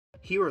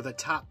Here are the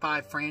top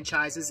 5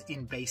 franchises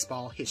in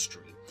baseball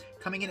history.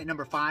 Coming in at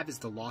number 5 is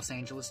the Los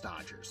Angeles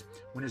Dodgers.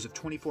 Winners of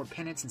 24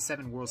 pennants and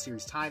 7 World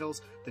Series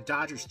titles, the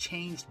Dodgers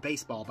changed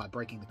baseball by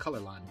breaking the color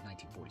line in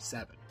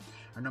 1947.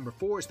 Our number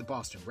 4 is the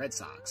Boston Red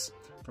Sox.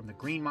 From the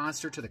Green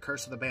Monster to the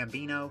Curse of the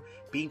Bambino,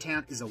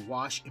 Beantown is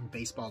awash in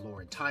baseball lore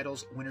and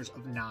titles, winners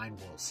of 9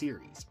 World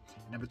Series.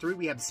 At number 3,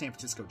 we have the San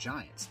Francisco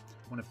Giants.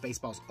 One of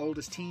baseball's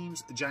oldest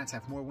teams, the Giants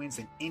have more wins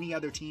than any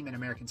other team in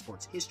American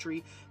sports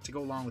history to go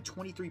along with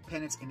 23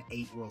 pennants and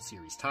 8 World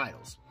Series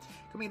titles.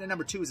 Coming in at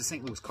number 2 is the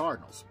St. Louis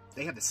Cardinals.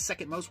 They have the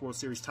second most World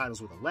Series titles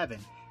with 11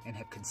 and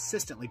have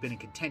consistently been in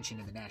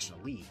contention in the National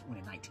League,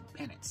 winning 19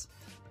 pennants.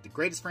 But the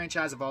greatest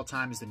franchise of all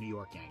time is the New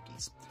York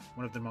Yankees.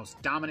 One of the most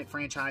dominant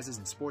franchises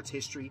in sports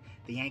history,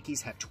 the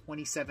Yankees have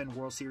 27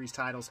 World Series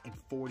titles and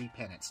 40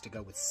 pennants to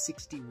go with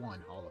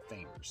 61 Hall of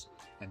Famers.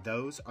 And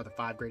those are the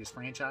 5 greatest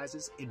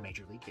franchises in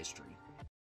Major League history.